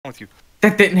with you?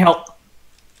 That didn't help.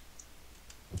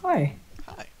 Hi.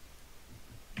 Hi.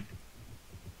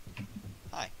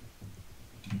 Hi.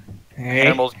 Hey.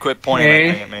 Animals, quit pointing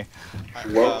at me.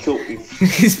 Well, kill me.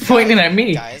 He's pointing at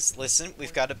me. Guys, listen,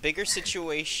 we've got a bigger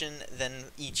situation than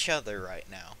each other right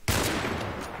now.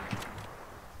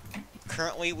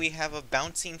 Currently, we have a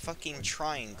bouncing fucking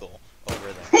triangle over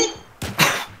there.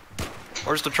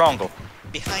 Where's the triangle?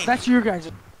 Behind That's your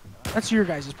guys'. That's your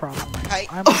guys' problem. Hi.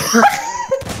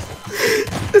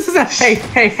 This is a hey.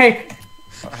 Hey.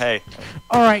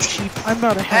 All right, Chief. I'm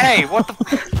about to. Hey, what the?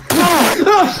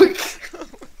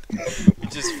 We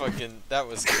just fucking. That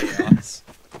was chaos.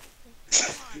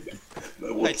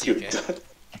 Hi, TK.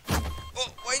 Oh,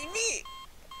 why me?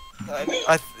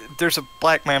 There's a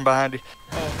black man behind you.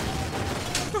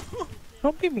 Oh.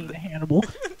 Don't be mean to Hannibal.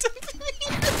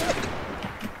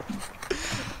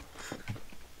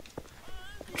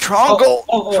 Triangle!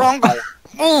 Triangle!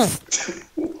 Move!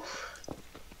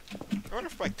 I wonder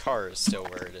if my car is still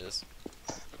where it is.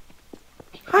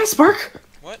 Hi, Spark.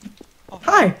 What? Oh,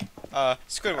 Hi.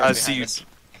 Squidward's I behind see you. us.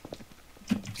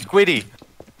 Squiddy!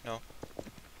 No.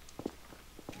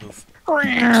 Move.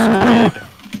 I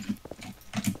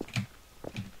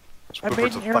made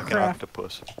Squidward's a an fucking aircraft.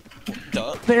 octopus.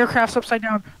 Duh. The aircraft's upside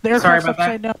down. The Sorry aircraft's about that.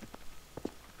 upside down.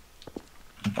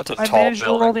 That's a I tall managed to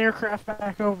roll building. the aircraft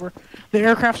back over. The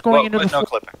aircraft's going into the. No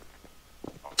clipping.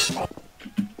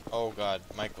 Oh god,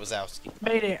 Mike Wazowski.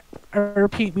 Made it. I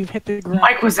repeat, we've hit the ground.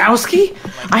 Mike Wazowski?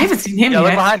 I haven't seen him Yeah, look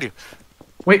yet. behind you.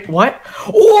 Wait, what?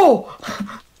 Oh!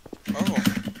 Oh.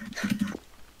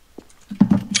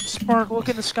 Spark, look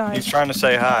in the sky. He's trying to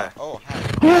say hi. Oh,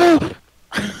 hi.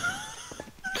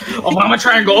 Obama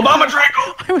triangle! Obama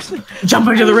triangle! I was. Jump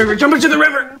into the river! Jump into the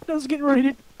river! I was getting ready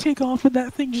to take off, and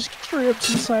that thing just straight up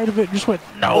to the side of it and just went.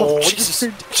 No, No, Jesus!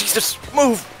 Jesus,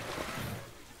 move!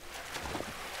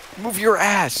 Move your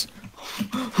ass!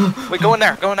 Wait, go in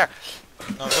there, go in there.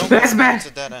 No, don't That's go. bad. It's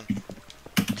a dead end.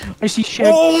 I see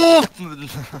shed. Oh!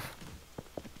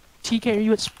 TK, are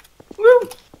you at? Woo!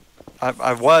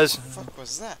 I was. What the fuck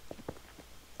was that?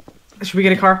 Should we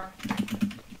get a car?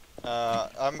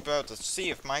 I'm about to see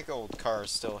if my gold car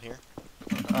is still here.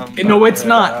 No, it's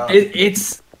not.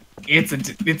 It's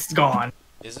gone.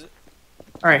 Is it?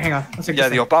 All right, hang on. Let's take Yeah,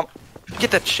 this the thing. Obama.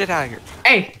 Get that shit out of here.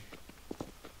 Hey,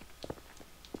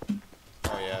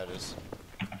 Oh yeah, it is.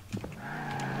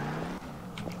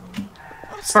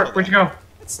 Oh, it's Spark, still where'd you there. go?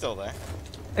 It's still there.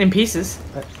 In pieces.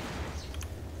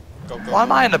 Go, go. Why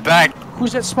am I in the back?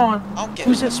 Who's at spawn? I'll get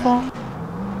Who's it. at spawn?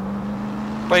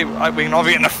 Wait, we can all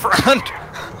be in the front.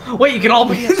 Wait, you can all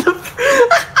be in the.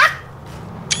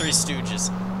 Three Stooges.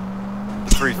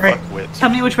 Three Right. fuckwits. Tell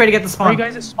me which way to get the Are spawn. you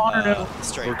guys at spawn or no?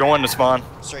 Straight. We're going to spawn.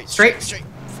 Straight. Straight? Straight.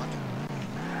 Fuck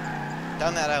it.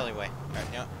 Down that alleyway. Alright,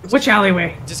 yeah. Which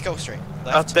alleyway? Just go straight.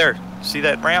 Left. Up there. See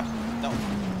that ramp? No.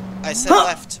 I said Huh.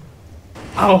 left.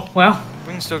 Oh, well.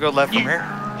 We can still go left from here.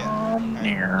 Yeah.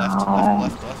 Alright,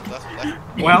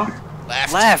 left. Well.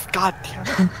 Left. Left. God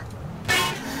damn it.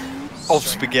 Oh,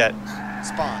 Straight. spaghetti.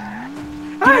 Spawn.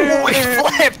 Oh, we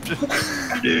flipped.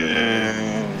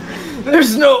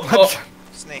 There's no. Oh,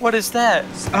 Snake. What is that?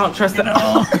 I don't trust that.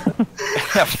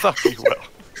 Yeah, fuck you, Will.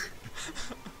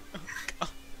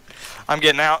 I'm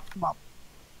getting out.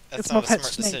 That's It's not my a pet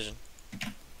smart snake. decision.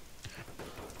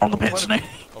 On the pet snake.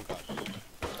 Oh god.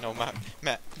 No, Matt.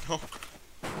 No.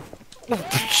 No,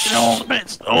 the pet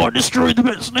snake. Oh, I destroyed the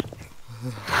pet snake.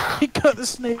 He cut the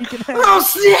snake in half. Oh,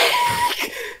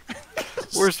 snake!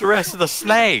 Where's the rest of the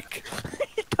snake?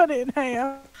 He cut it in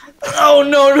half. Oh,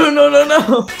 no.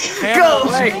 Go!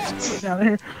 Snake down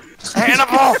here.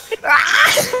 Hannibal!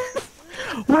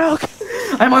 Well,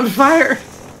 I'm on fire.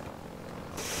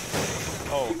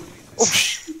 Oh. Oh,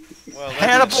 sh Well, that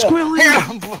Hannibal! Squilly.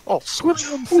 Hannibal!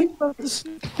 Squilliam,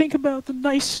 think about the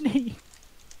nice snake.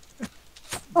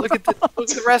 Look at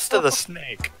the rest of the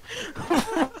snake. Get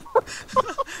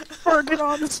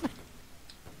on the snake.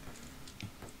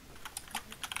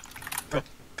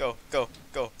 Go. Go.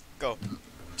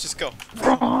 Just go.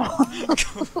 Oh,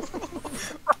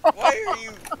 Why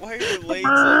are your legs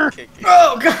like kicking?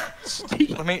 Oh, God.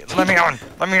 Let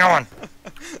me on.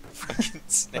 Fucking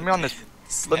snake. Let me on this.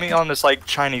 Let me on this like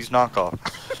Chinese knockoff.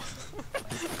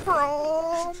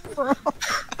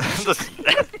 The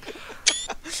snake.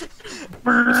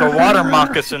 It's a water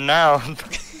moccasin now.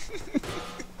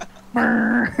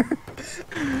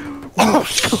 Oh,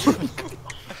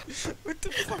 What the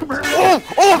fuck?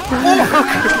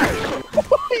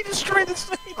 He destroyed the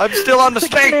snake. I'm still on the The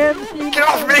snake. command Get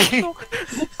off me!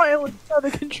 The pilot's out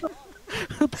of control.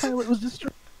 The pilot was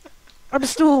destroyed. I'm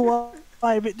still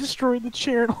alive. It destroyed the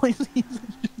chair and all I see is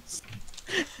just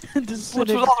Just What's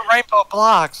sitting. with all the rainbow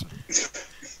blocks?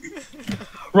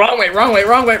 Wrong way, wrong way,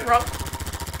 wrong way, wrong.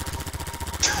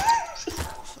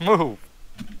 Move.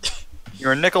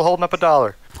 You're a nickel holding up a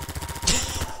dollar.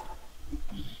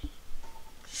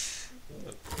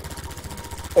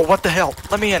 Oh, what the hell?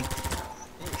 Let me in.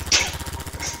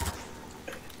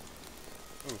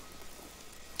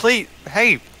 Please,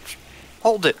 hey,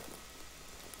 hold it.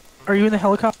 Are you in the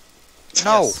helicopter?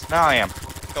 No, Yes. now I am.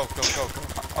 Go, go, go, go.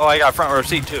 Oh, I got front row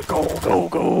seat too. Go, go,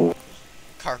 go.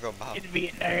 Cargo Bob. In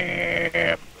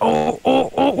Vietnam. Oh,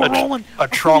 we're rolling. A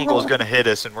trongle's gonna hit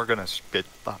us and we're gonna spit.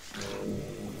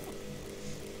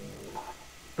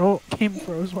 Oh, game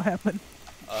froze. What happened?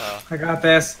 I got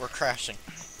this. We're crashing.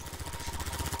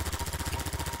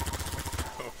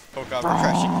 Oh god,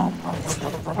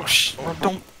 we're crashing. Oh,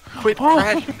 don't quit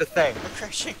crashing the thing. We're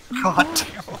crashing. God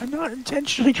damn. I'm not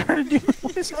intentionally trying to do it.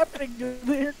 What is happening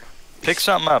there? Pick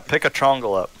something up. Pick a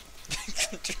trongle up.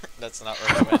 That's not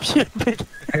what I meant.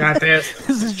 I got this.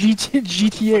 This is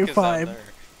GTA What is 5. that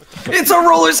It's a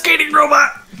roller skating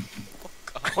robot.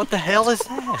 What the hell is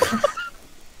that?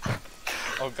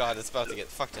 Oh god, it's about to get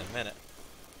fucked in a minute.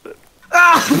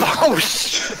 Ah! Oh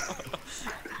shit!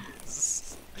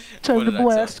 Time What to did I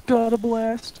blast. Gotta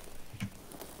blast.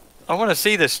 I want to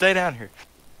see this. Stay down here.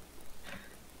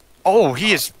 Oh,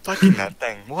 he is fucking that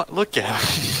thing. What? Look at him.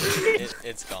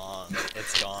 It's gone.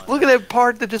 It's gone. Look at that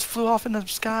part that just flew off in the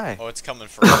sky. Oh, it's coming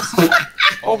for us.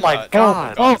 Oh my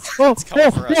god. Oh, It's coming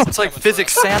for us. It's like coming for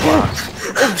physics us. sandbox.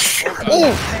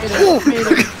 Oh,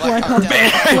 Black Hawk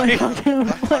down. Black Hawk down.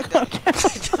 Black Hawk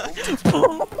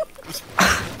down.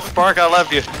 Spark, I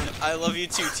love you. I love you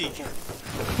too, TK.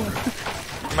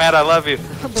 Matt, I love you.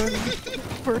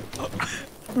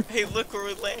 Hey, look where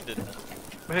we landed.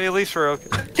 Hey, at least we're okay.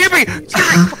 Gimme!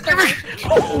 Gimme!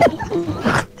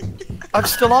 I'm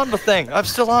still on the thing. I'm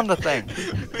still on the thing.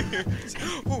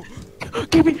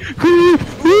 Give me.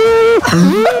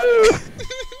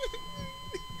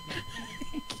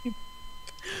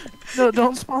 No,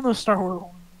 don't spawn those Star Wars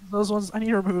ones. Those ones, I need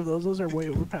to remove those. Those are way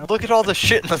overpowered. Look at all the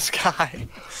shit in the sky.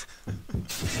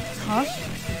 Huh?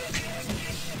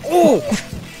 Oh!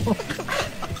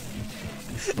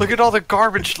 Look at all the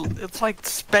garbage. It's like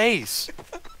space.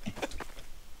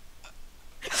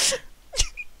 It's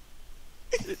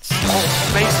all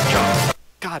space junk.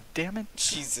 God damn it.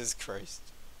 Jesus Christ.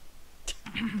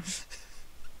 Please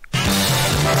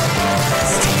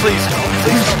don't.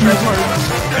 Please don't.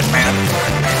 Good man.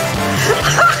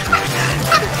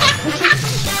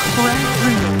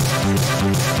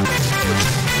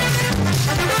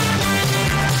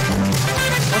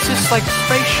 What's this like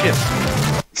spaceship?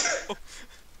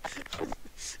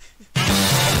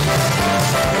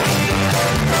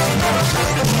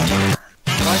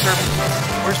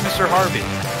 Where's Mr. Harvey?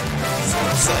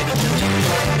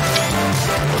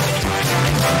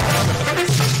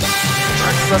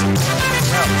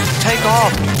 Take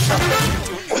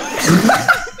off.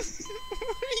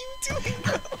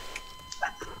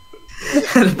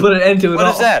 Had to put an end to it What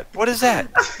all. is that? What is that?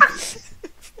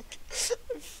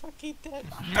 Fucking dead.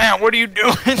 Man, what are you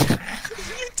doing?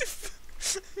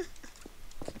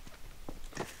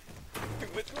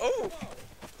 Oh!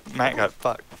 Matt got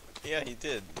fucked. Yeah, he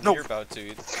did. No. You're about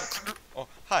to. Oh,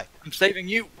 hi. I'm saving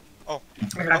you. Oh.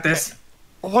 I got this.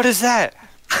 What is that?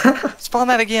 Spawn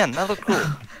that again. That looked cool.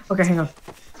 Okay, hang on.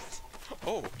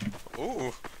 Oh.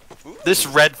 Ooh. Ooh. This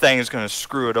red thing is gonna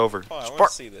screw it over. Oh, I want Spark.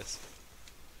 to see this.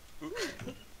 Ooh.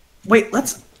 Wait,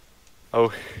 let's.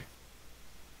 Oh,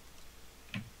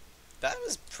 That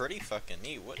was pretty fucking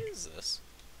neat. What is this?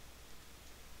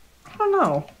 I don't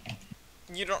know.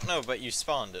 You don't know, but you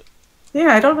spawned it.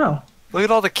 Yeah, I don't know. look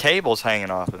at all the cables hanging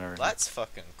off and everything. That's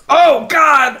fucking cool. Oh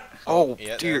God! Oh, Yeah,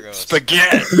 there dear. it goes.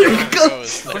 Spaghetti. There it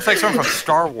goes. Looks like something from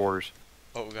Star Wars.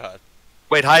 Oh god.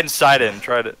 Wait, hide inside it and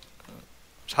try to.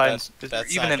 Just hide. Is there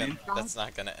That's even not an gonna, that's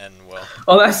not gonna end well.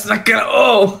 Oh, that's not gonna.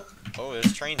 Oh! Oh,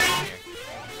 there's trains in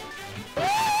here.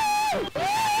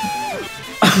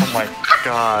 Oh my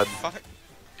god. Fuck.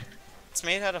 It's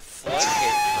made out of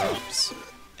floodgate props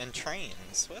and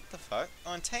trains. What the fuck?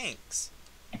 Oh, and tanks.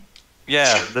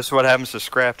 Yeah, this is what happens to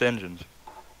scrapped engines.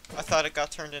 I thought it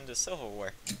got turned into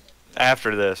silverware.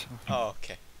 After this. Oh,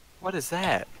 okay. What is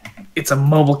that? It's a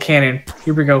mobile cannon.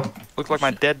 Here we go. Looks like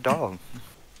my dead dog.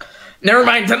 Never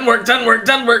mind. Doesn't work. Doesn't work.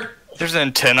 Doesn't work. There's an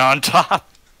antenna on top.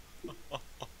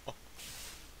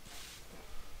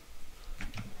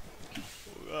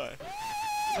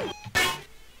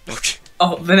 Okay.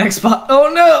 Oh, the next spot.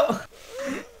 Oh no!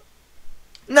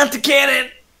 Not the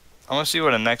cannon. I want to see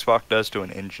what a Nextbot does to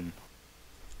an engine.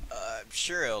 I'm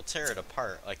sure it'll tear it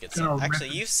apart like it's... Oh, Actually,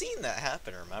 rip it. you've seen that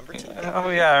happen, remember? TK? Oh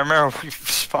yeah, I remember we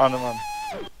spawned them on.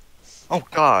 Oh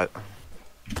God.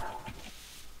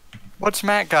 What's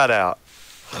Matt got out?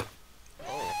 Oh.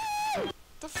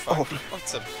 The fuck? Oh. Oh,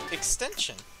 it's an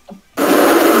extension.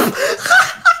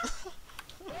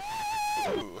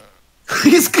 Ooh,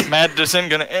 He's Matt, this isn't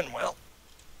gonna end well.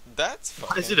 that's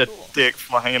fucking Why is it a cool. dick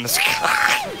flying in the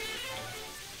sky?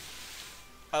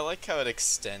 I like how it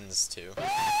extends too.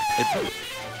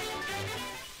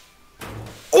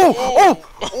 Oh!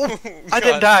 Oh! I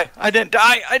didn't die. I didn't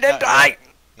die. I didn't Not die. yet.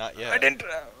 Not yet. I didn't.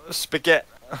 Spaghetti.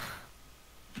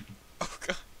 Oh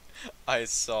god. I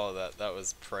saw that. That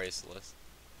was priceless.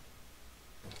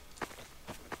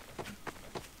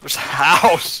 There's a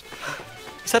house.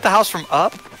 Is that the house from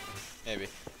Up? Maybe.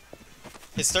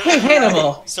 Hey, Hey,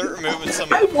 Hannibal. Start removing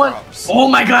some I of the want. props. Oh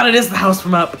my god, it is the house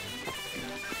from Up.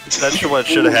 That's what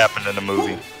should have happened in the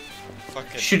movie.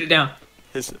 Fucking Shoot it down.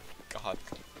 His god.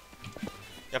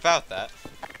 About that.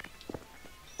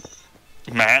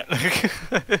 Matt.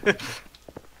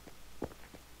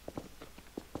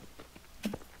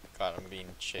 God, I'm being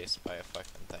chased by a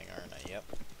fucking thing, aren't I? Yep.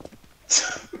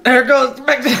 There it goes.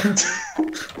 Back down.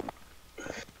 Look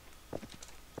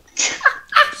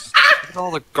at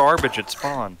all the garbage at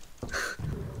spawn.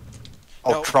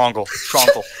 Oh, No. Trongle.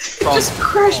 Trongle. Just Trongle.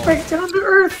 crash back down to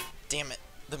earth. Damn it.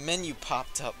 The menu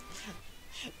popped up.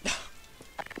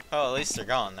 Oh, at least they're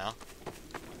gone now.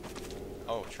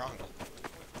 Oh, Trongle.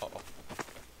 Uh-oh.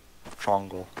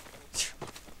 Trongle.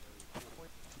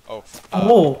 Oh.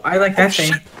 Oh, I like that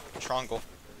thing. Trongle.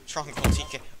 Trongle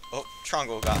TK. Oh,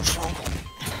 Trongle got Trongle.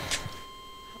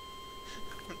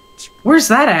 Where's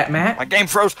that at, Matt? My game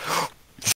froze.